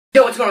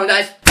Yo, what's going on,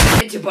 guys?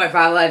 It's your boy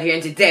FiveAlive here,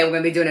 and today we're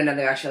gonna be doing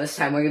another reaction. This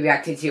time we're gonna be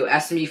reacting to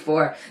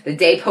SMG4, the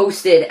day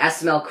posted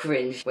SML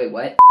Cringe. Wait,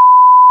 what?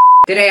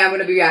 Today I'm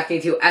gonna be reacting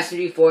to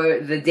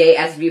SMG4, the day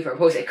SMG4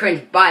 posted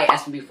Cringe by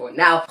SMG4.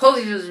 Now,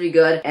 hopefully this will be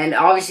good, and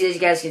obviously as you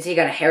guys can see, I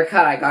got a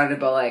haircut. I got it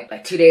about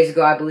like 2 days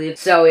ago, I believe.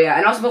 So yeah,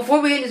 and also before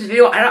we get into this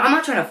video, I'm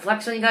not trying to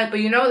flex on you guys, but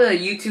you know the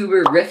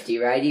YouTuber Rifty,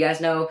 right? You guys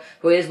know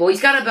who he is? Well,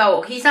 he's got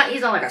about, he's not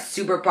like a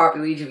super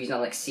popular YouTuber, he's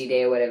not like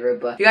C-Day or whatever,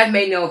 but you guys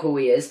may know who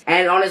he is.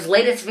 And on his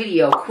latest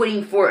video,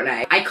 quitting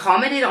Fortnite, I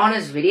commented on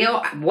his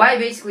video. What I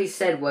basically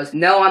said was,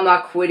 no, I'm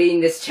not quitting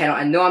this channel,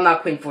 and no, I'm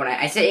not quitting Fortnite.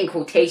 I said in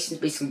quotations,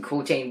 basically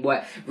quoting what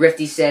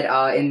Rifty said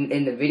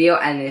in the video,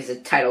 and there's a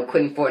title,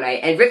 Quitting Fortnite,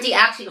 and Rifty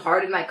actually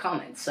hearted my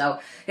comments, so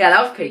yeah,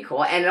 that was pretty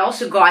cool. And it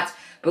also got,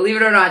 believe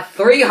it or not,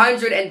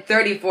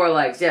 334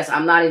 likes. Yes,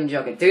 I'm not even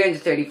joking,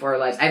 334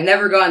 likes. I've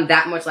never gotten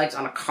that much likes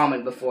on a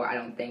comment before, I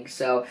don't think,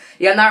 so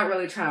yeah, I'm not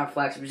really trying to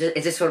flex,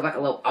 it's just sort of like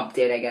a little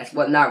update, I guess,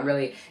 but not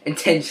really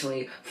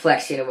intentionally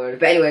flexing or whatever.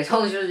 But anyways,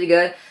 hopefully it's really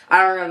good.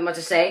 I don't have much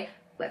to say.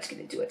 Let's get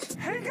into it.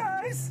 Hey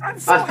guys, I'm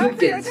so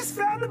happy I just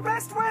found the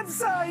best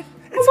website.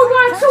 It's oh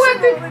my god, so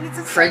epic!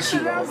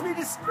 Crunchyroll.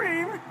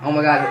 Oh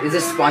my god, is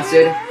this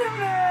sponsored?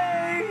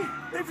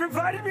 They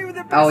provided me with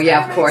the best oh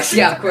yeah, of course,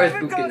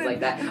 Boopkin's like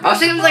that.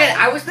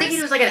 I was thinking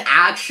it was like an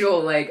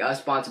actual like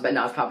sponsor, but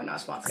no, it's probably not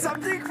sponsored.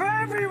 Something for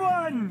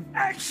everyone.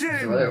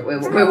 Action.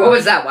 Wait, what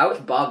was that? Why was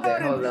Bob there?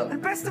 Hold up.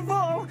 And best of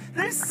all,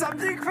 there's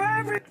something for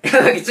everyone.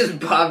 It's just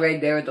Bob right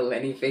there with the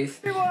Lenny face.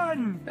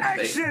 Everyone,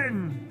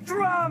 action,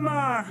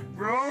 drama,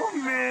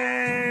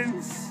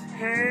 romance.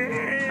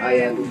 Hey. Oh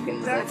yeah,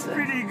 Boopkin's that's like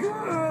that. pretty good.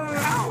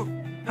 Ow.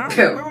 Huh?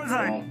 Where was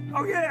I?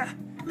 Oh yeah.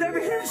 They have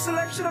a huge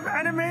selection of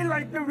anime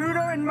like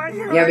Naruto and My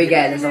Hero. Yeah, we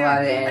get it. There's a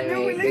lot of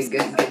anime.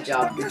 Good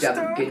job. Your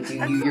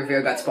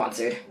video got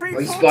sponsored. Or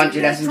you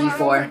sponsored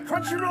SMG4.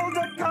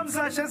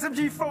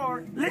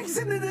 Crunchyroll.com/SMG4. Links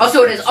in the description. Oh,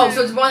 so it is. Oh,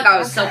 so it's more like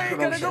a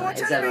self-promotion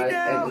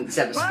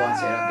instead of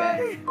sponsored.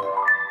 Okay.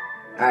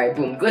 Alright,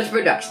 boom. Glitch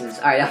Productions.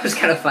 Alright, that was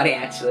kind of funny,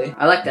 actually.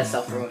 I like that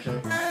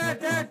self-promotion. I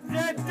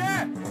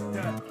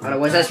don't know,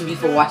 what's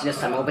SMG4 watching this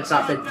time? I hope it's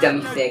not the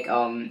dummy thick,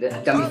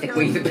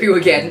 Winnie the Pooh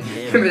again.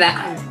 Remember that?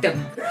 I'm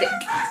dummy thick.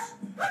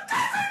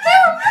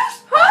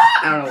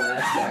 I don't know why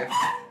that's there.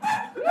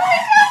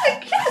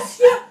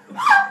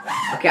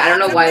 Okay, I don't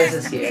know why this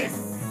is here.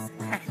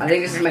 I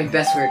think this is my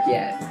best work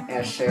yet.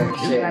 Yeah, sure.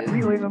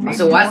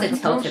 Also, why is the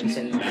Teletubbies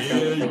in the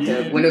background? Like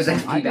the Windows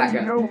XP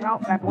background.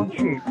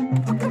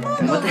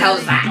 What the hell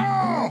is that?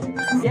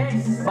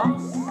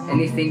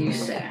 Anything you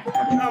say.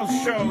 I'll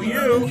show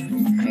you.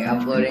 Okay,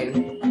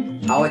 uploading.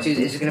 How much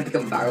is it gonna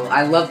become viral?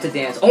 I love to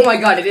dance. Oh my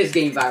god, it is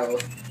getting viral.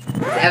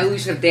 The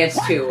evolution of dance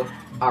 2.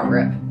 Oh,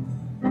 rip.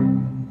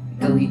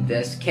 Delete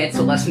this.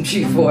 Cancel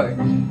SMG4.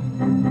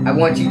 I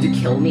want you to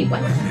kill me.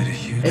 What?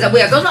 Is that,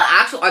 wait, are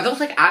those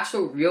like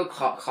actual real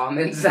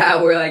comments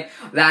that were like,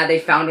 that they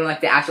found on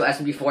like the actual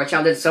SMG4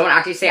 channel? Did someone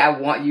actually say, I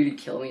want you to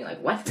kill me? Like,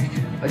 what?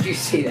 How'd you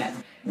say that?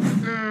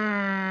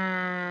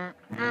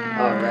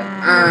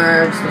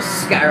 Alright. Just go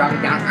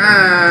skyrocket down.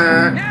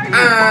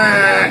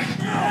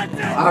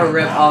 Oh,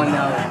 rip. Oh,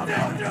 no.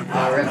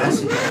 Oh, rip.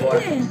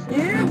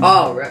 SMG4.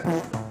 Oh, rip.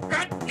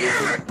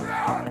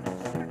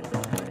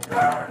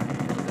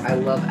 I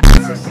love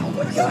access. Oh,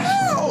 my gosh.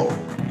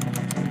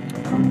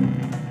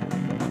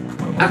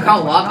 I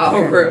can't lock.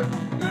 Oh, rip.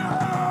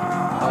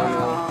 Oh,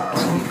 no.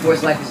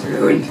 SMG4's life is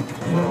ruined.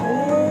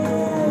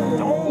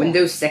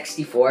 Windows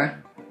 64.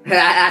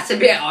 That's a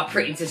bit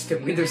operating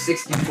system, Windows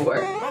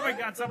 64. Oh my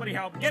god, somebody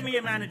help. Get me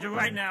a manager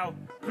right now,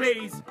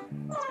 please.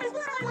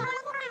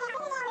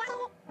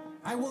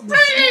 I will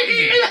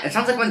it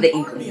sounds like one of the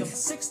Inklings.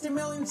 60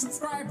 million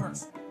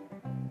subscribers.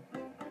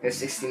 There's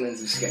 60 million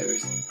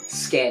subscribers.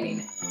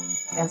 Scanning.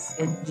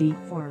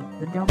 SMG4,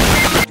 the double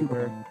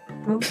YouTuber,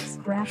 posts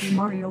crappy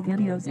Mario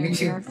videos and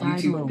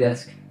YouTube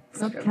desk.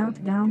 Sub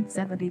count down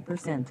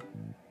 70%.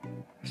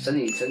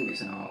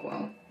 70%, oh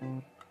wow.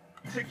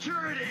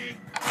 Security!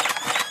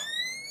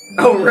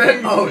 Oh,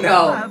 rip! Oh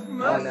no! Have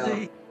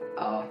mercy. Oh no.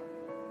 Oh.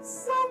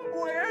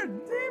 Somewhere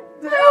deep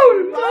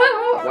down,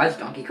 Why is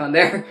Donkey Kong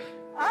there?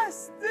 I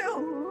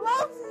still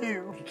love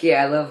you.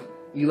 Yeah,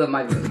 you love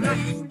my music.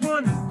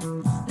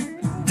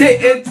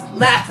 Didn't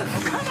laugh!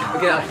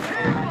 Okay.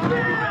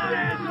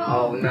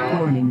 Oh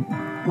no.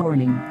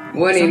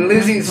 Warning,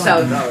 losing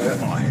subs. Oh,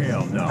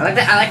 hell no. I like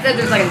that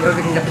there's like a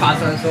notification to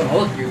pause on this one.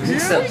 Oh, you're losing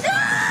subs.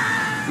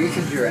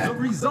 YouTube Direct. The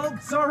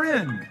results are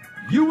in.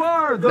 You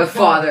are the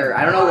father.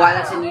 I don't know why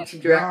that's in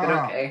YouTube Direct, but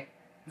okay.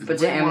 It's a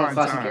bunch of Animal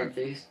Crossing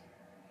characters.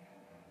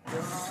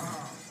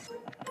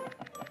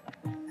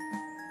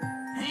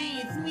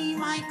 Hey, it's me,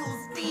 Michael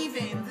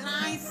Stevens, and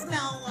I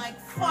smell like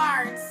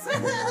farts.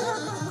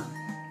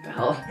 The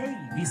hell? Hey,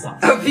 Vsauce.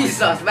 Oh,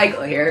 Vsauce,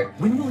 Michael here.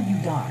 When will you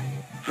die?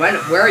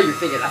 Where are your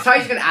fingers? I thought he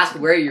was gonna ask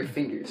where are your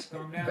fingers.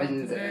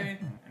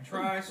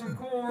 Try some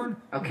corn.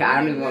 Okay, I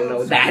don't even want to know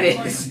what that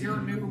is.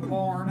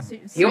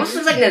 He almost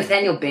looks like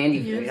Nathaniel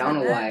Bandy. I don't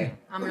know why.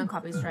 I'm gonna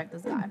copy strike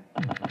this guy.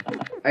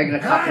 Are you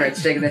gonna copyright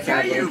strike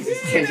Nathaniel Bandy?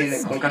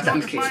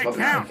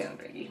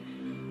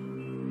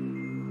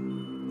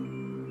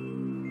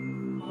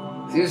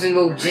 Susan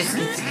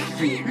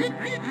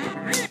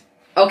Wojcicki.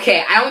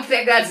 Okay, I don't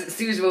think that's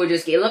Susan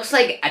Wojcicki. It looks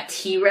like a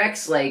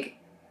T-Rex, like...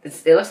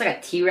 it looks like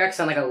a T-Rex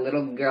on like a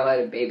little girl had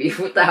a baby.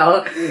 What the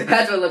hell?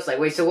 That's what it looks like.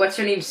 Wait, so what's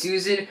her name?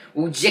 Susan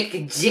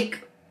Wojcicki.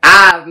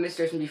 Ah,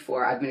 Mr.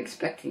 SMG4, I've been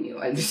expecting you.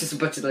 And there's just a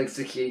bunch of like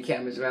security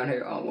cameras around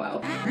here. Oh wow.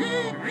 What's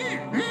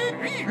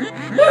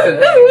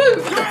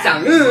that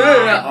sound?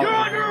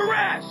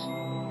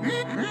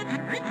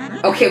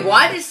 Okay,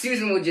 why does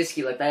Susan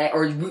Wojcicki look like that?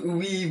 Or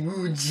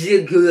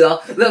Wojcicki?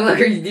 Look,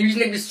 her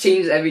username just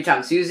changes every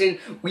time. Susan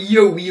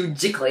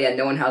Wojcicki. Yeah,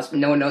 no one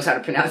knows how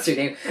to pronounce her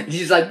name. And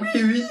she's like, what?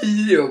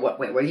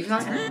 Wait, what are you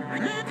talking?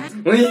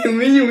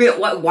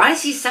 Why does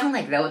she sound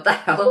like that? What the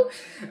hell?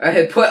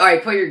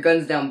 Alright, put your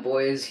guns down,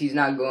 boys. He's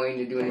not going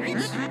to do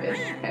anything stupid.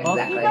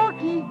 Exactly.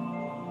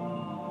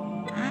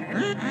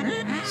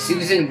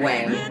 Susan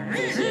Wang. We've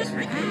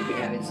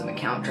been having some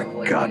account trouble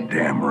lately.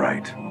 Goddamn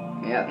right.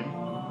 Yep.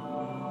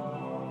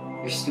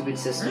 Your stupid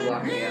sister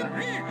locked me up.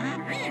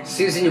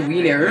 Susan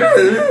Wiener.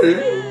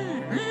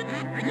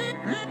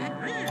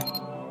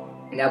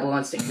 And that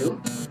belongs to who?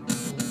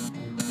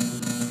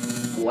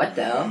 What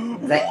the hell?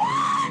 Is that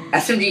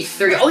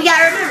SMG3? Oh yeah,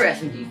 I remember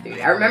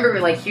SMG3. I remember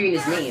like hearing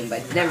his name,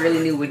 but never really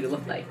knew what he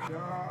looked like.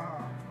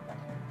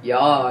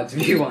 Yeah, it's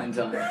rewind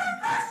time.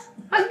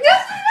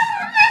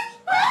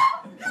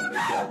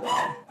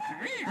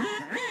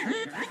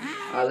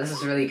 Oh, this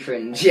is really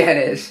cringe. Yeah,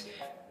 it is.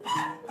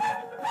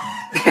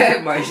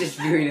 Mark's just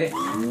doing it.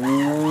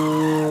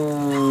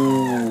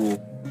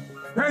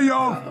 Hey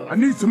y'all, I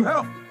need some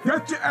help.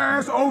 Get your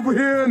ass over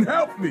here and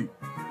help me.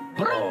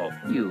 Oh,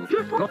 you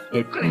got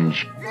it,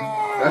 Cringe.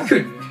 I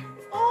couldn't.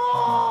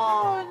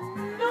 Oh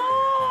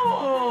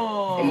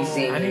no! And he's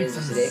saying I need it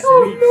some today.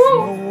 sweet,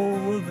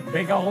 smooth,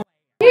 big ol'.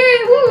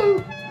 Yeah, woo!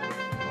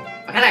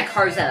 What kind of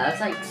car is that?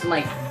 That's like some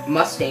like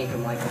Mustang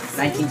from like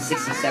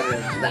 1967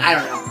 or something. I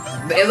don't know.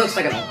 But it looks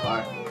like an old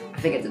car. I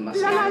think it's a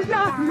Mustang.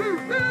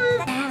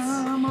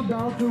 I'm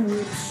about to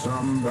whip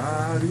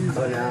somebody's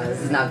Oh no,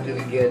 this is not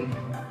gonna be good.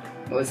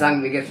 Well, it's not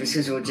gonna be good for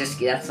Susan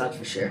Wojcicki, that's not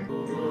for sure.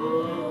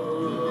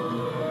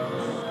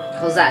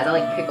 How's that? Is that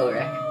like Pickle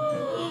Rick?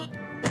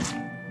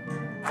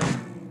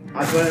 Oh,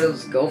 it's one of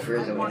those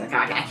gophers over there.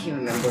 I can't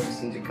remember what these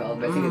things are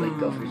called, but I think it's like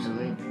gophers or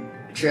something.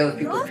 A trail of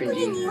people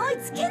cringing. You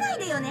must be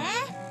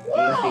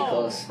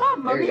close.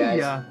 There you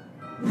guys.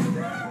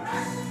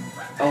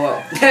 Oh,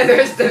 whoa.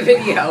 There's the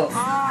video.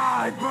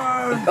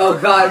 Oh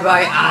god,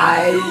 my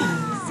eyes.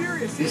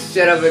 Just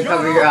shut up and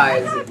cover your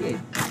eyes.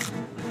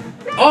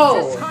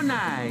 Oh!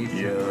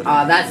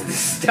 That's the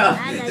stuff.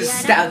 Just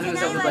stabs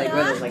himself with like,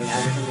 what is like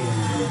knives or something.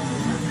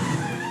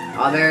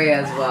 Oh, there he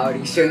is. Wow,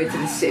 he's showing it to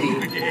the city.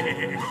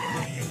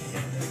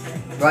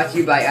 Brought to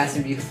you by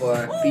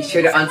SMG4. Be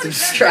sure to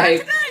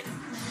unsubscribe.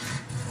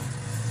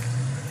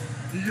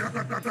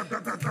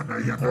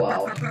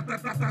 Wow.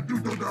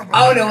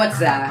 Oh no, what's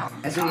that?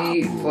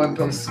 SMG4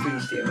 posts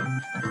Cringe too.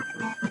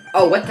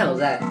 Oh, what the hell is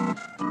that?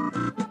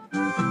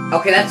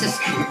 Okay, that's just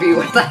creepy.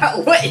 What the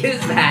hell? What is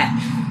that?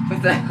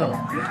 What the hell?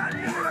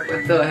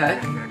 What the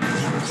heck?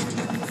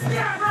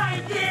 Stand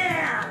right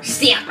there!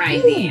 Stand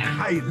right there!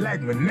 How you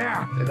like me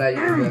now? I thought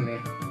you were doing me.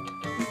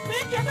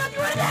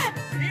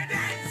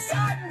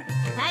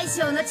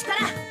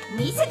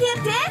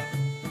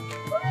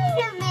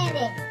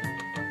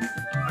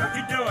 What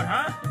you doing,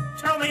 huh?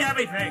 Tell me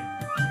everything.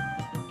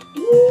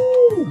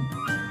 Woo!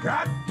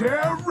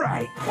 Goddamn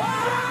right.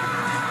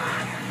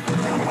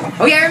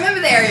 Oh yeah, I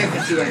remember the Area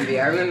 51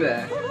 video. I remember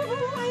that.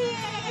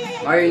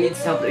 Mario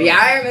needs help. Yeah,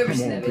 I remember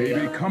seeing that video.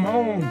 Baby, come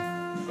on.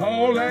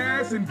 Haul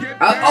ass and get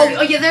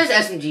oh yeah, there's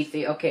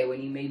SMG3. Okay,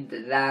 when you made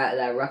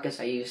that ruckus,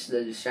 I used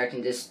the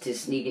distraction just to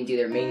sneak into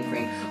their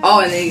mainframe. Oh,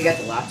 and then you got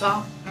the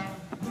laptop.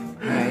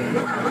 Alright.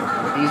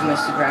 I use my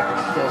super hacker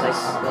skills. I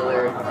stole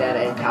their data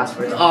and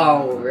passwords.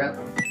 Oh, rip. Oh,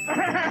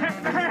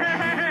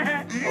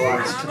 I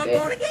just took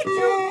it.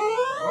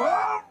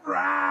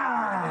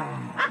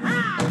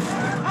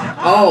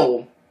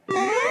 Oh.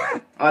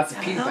 Oh, that's a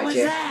PewDiePie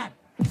chick.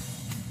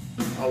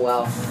 Oh,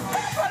 wow.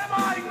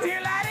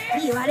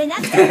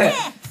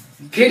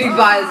 PewDiePie,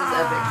 this is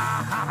epic.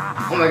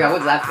 Oh my god,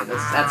 what's that for?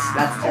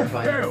 That's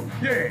terrifying.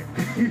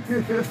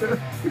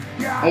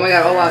 Oh my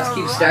god, oh wow, it's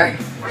Keepstar.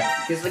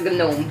 He's like a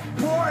gnome.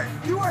 Boy,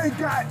 you ain't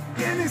got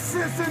any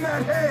sense in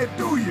that head,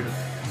 do you?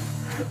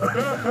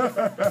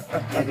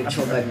 I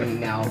control that mini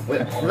now.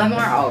 Wait,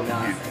 Lemar? Oh no,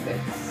 that's not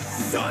good.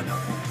 Son of a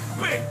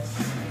bitch!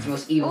 It's the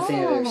most evil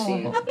thing I've ever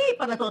seen.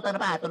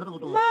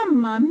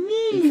 Mamma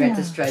mia!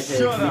 Francis tried to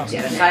commit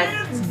genocide.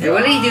 Hey,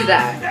 when did he do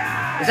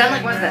that? Is that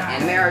like one of the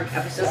anime arc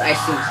episodes? I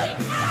assume so.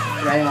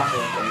 But I didn't watch the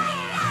whole thing.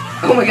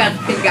 Oh my god,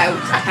 the big guy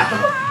was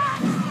out.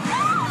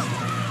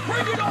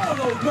 Bring it on,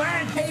 old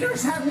man!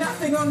 Haters have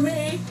nothing on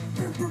me!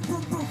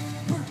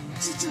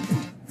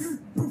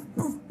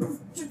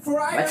 For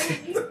I am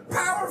the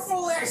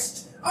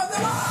powerfulest of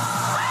them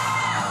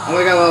all! Oh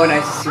my god, oh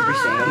nice, Super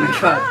Saiyan. Oh my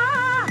god.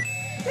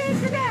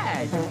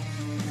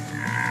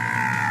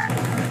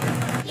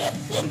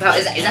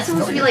 Is that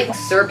supposed to be like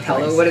Sir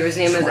Pello, whatever his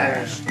name is? I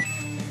don't know.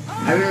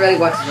 I haven't really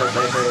watched the show,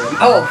 but I've heard of him.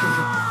 Oh!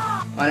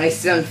 Oh Oh, nice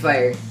sit on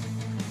fire.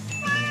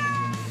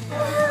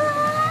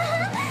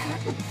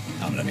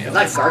 Is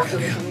that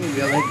Garfield coming?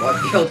 Real like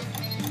Garfield.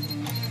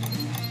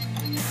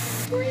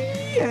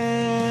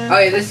 Oh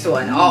yeah, this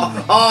one.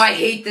 Oh, I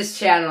hate this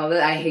channel.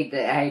 I hate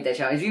that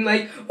channel. He's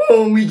like,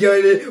 oh, we got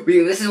it.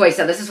 This is what he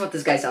said. This is what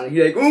this guy sounded.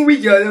 He's like, oh,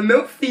 we got a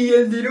Mcfee,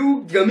 a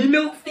little gummy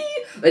Mcfee.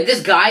 Like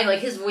this guy, like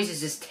his voice is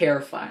just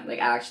terrifying. Like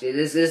actually,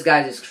 this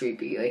guy's just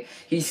creepy. Like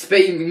he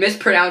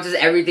mispronounces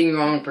everything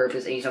wrong on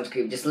purpose, and he sounds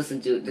creepy. Just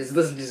listen to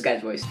this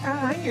guy's voice.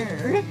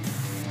 Higher.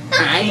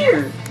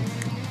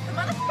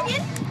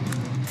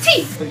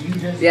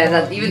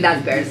 Yeah, even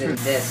that's better than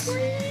this.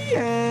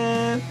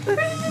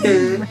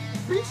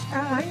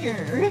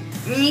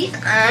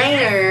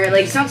 Higher.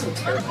 Like, it sounds so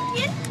terrible. And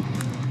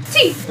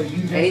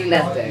even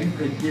that's better. You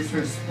could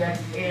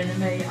disrespect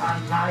anime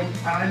on my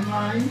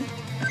timeline?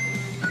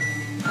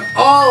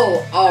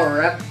 Oh,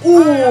 alright.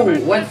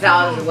 Ooh,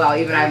 1,000. Wow,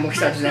 even I have more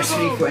subs than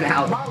SMG4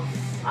 now.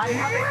 I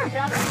haven't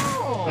got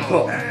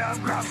Oh.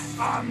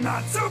 I'm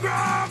not so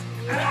gruff.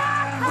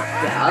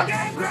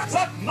 Yeah.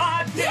 Suck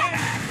my dick.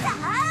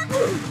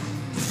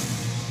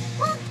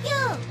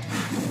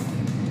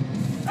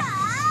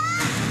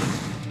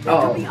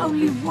 Oh.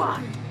 Only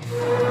one.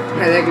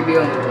 Yeah, there could be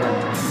only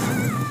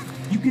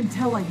one. You can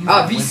tell I use Oh,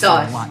 my Vsauce.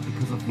 legs a lot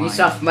because of my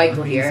Vsauce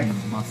Michael here.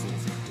 amazing muscles.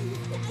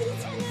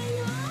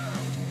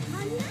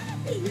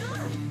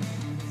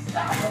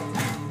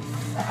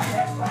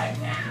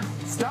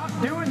 Stop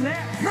doing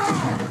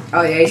that.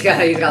 Oh yeah, he's got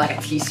like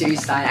a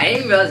T-Series sign. I didn't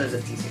even realize it was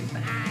a T-Series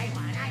sign.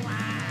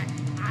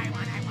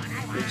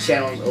 The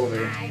channel's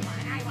over.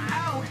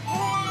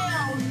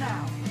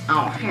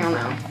 Oh hell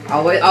no.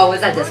 Oh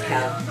what's that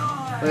discount?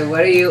 Wait,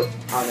 what are you?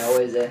 Oh no,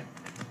 what is it?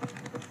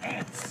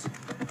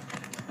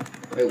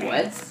 Wait,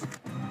 what?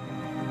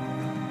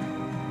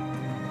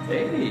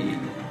 Hey,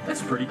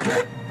 that's pretty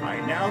cool. I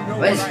now know What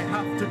what is- I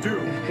have to do.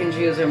 Cringe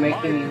videos are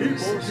making me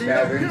lose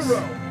subscribers.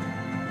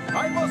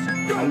 I must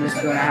go. I'm just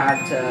gonna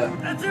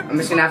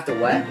have to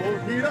what?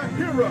 People need a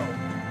hero.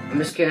 I'm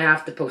just gonna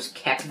have to post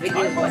cat I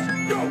videos. What?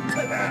 must go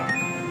to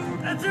them.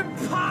 That's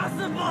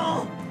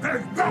impossible.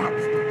 They're not.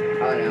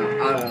 Oh no,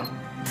 oh no.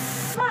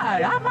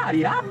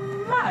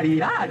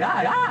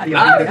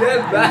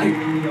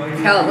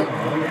 Hell.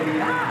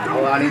 Oh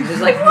wow, and he's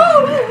just like,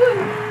 whoa, whoa, whoa.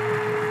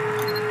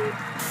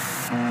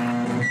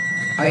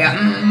 Oh yeah,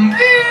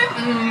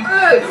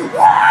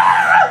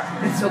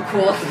 it's so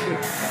cool.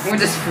 We're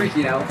just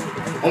freaking out.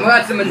 Oh my god,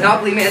 it's the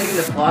Monopoly Man doing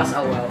the floss.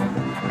 Oh well.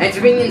 And it's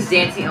minions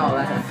dancing. Oh,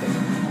 that's not good.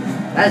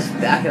 That's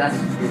back. That's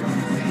weird.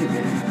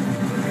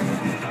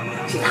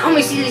 See, how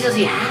many CDs does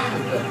he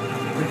have?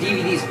 For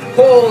DVDs?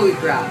 Holy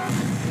crap.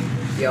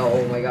 Yo,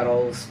 oh my god,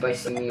 all those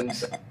spicy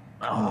memes.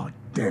 Oh,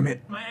 damn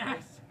it. My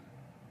ass.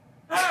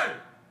 Hey!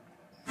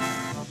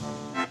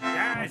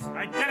 Guys,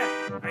 I did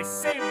it. I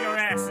saved your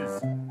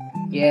asses.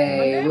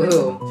 Yay,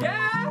 woohoo.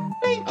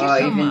 Thank you Oh,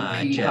 so even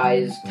much.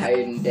 PewDiePie is tired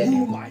and dead.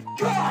 Oh my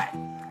god.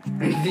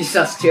 And he's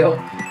sus too.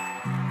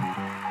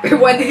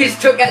 When they just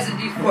took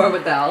SMG4,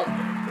 what the hell?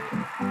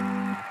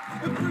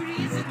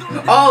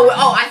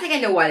 Oh, I think I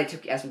know why they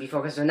took SMG4,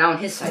 because they're now on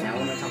his side now.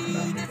 What am I talking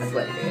about? That's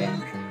what they do, yeah.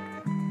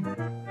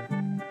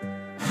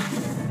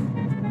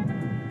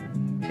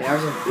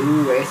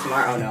 Ooh,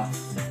 ASMR. Oh no.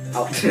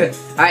 Oh.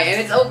 Alright,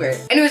 and it's over.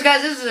 Anyways,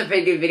 guys, this was a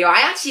pretty good video.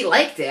 I actually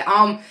liked it.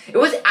 It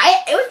was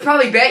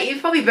probably better. It was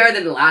probably better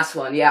than the last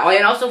one. Yeah. Oh,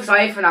 and also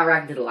sorry for not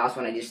reacting to the last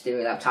one. I just didn't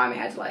really have time. I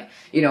had to like,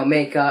 you know,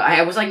 make.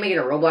 I was like making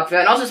a Roblox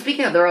video. And also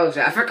speaking of the Roblox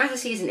video, I forgot to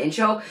say as an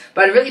intro,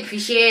 but I'd really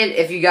appreciate it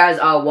if you guys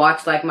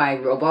watched like my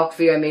Roblox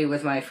video I made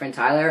with my friend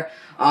Tyler.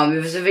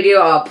 It was a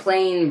video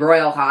playing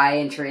Royal High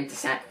and turning into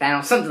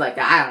Thanos, something like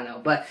that. I don't know,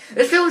 but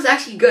this video was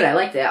actually good. I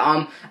liked it.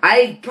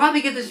 I'd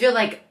probably give this video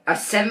like a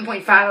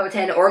 7.5 out of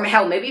 10, or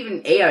hell, maybe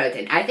even 8 out of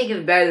 10. I think it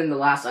was better than the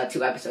last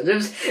 2 episodes.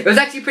 It was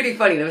actually pretty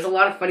funny. There was a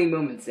lot of funny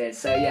moments in it.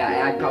 So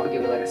yeah, I'd probably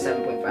give it like a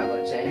 7.5 out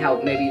of 10. Hell,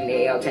 maybe even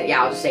 8 out of 10.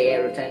 Yeah, I'll just say 8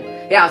 out of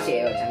 10. Yeah, I'll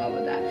say 8 out of 10. How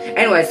about that?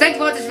 Anyways, thanks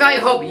for watching this video. I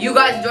hope you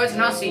guys enjoyed,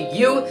 and I'll see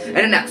you in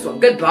the next one.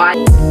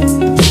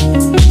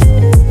 Goodbye.